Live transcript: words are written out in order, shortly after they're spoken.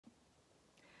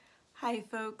Hi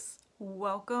folks,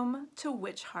 welcome to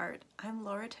WitchHeart. I'm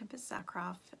Tempest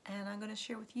Zakroff, and I'm going to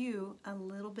share with you a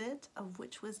little bit of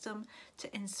witch wisdom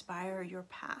to inspire your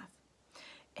path.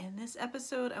 In this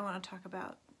episode, I want to talk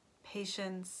about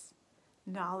patience,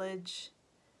 knowledge,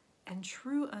 and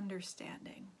true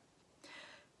understanding.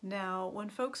 Now, when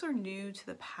folks are new to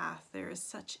the path, there is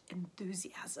such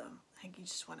enthusiasm. Like you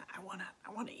just I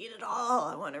want to eat it all.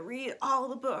 I want to read all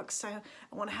the books. I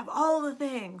want to have all the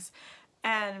things.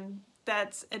 And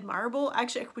that's admirable.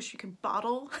 Actually, I wish you could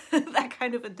bottle that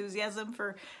kind of enthusiasm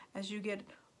for as you get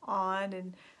on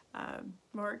and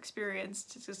more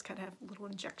experienced, to just kind of have little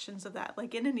injections of that,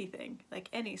 like in anything, like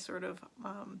any sort of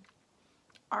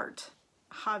art,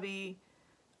 hobby,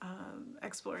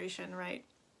 exploration, right?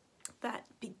 That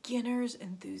beginner's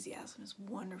enthusiasm is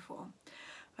wonderful.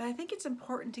 But I think it's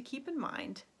important to keep in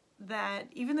mind that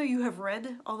even though you have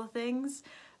read all the things,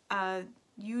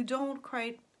 you don't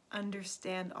quite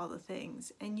understand all the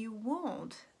things, and you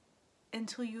won't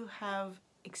until you have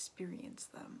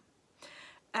experienced them.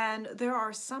 And there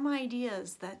are some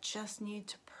ideas that just need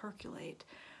to percolate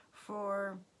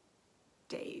for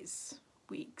days,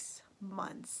 weeks,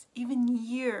 months, even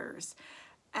years.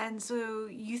 And so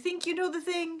you think you know the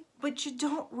thing, but you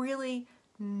don't really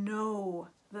know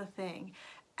the thing.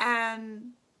 And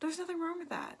there's nothing wrong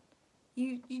with that.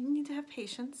 You need to have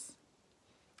patience.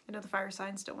 I know the fire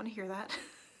signs don't want to hear that.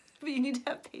 But you need to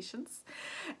have patience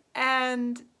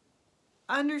and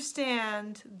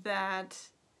understand that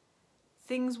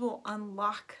things will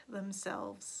unlock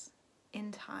themselves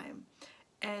in time,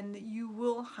 and you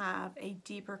will have a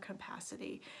deeper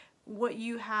capacity. What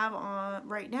you have on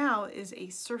right now is a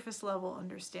surface level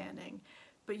understanding,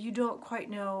 but you don't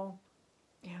quite know,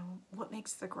 what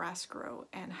makes the grass grow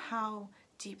and how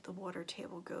deep the water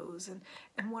table goes,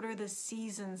 and what are the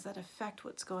seasons that affect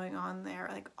what's going on there,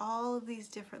 like all of these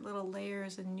different little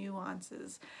layers and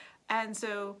nuances. And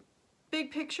so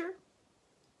big picture,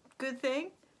 good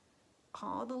thing,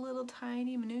 all the little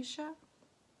tiny minutiae,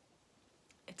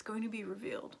 it's going to be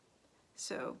revealed.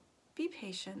 So be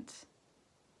patient.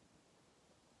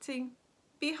 See,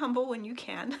 be humble when you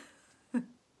can.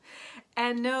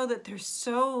 And know that there's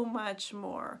so much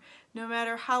more. No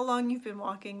matter how long you've been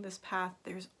walking this path,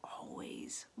 there's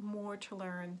always more to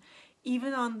learn.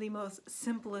 Even on the most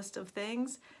simplest of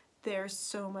things, there's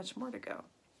so much more to go.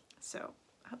 So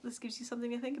I hope this gives you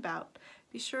something to think about.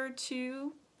 Be sure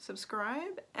to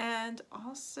subscribe, and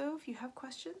also if you have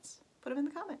questions, put them in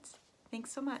the comments.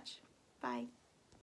 Thanks so much. Bye.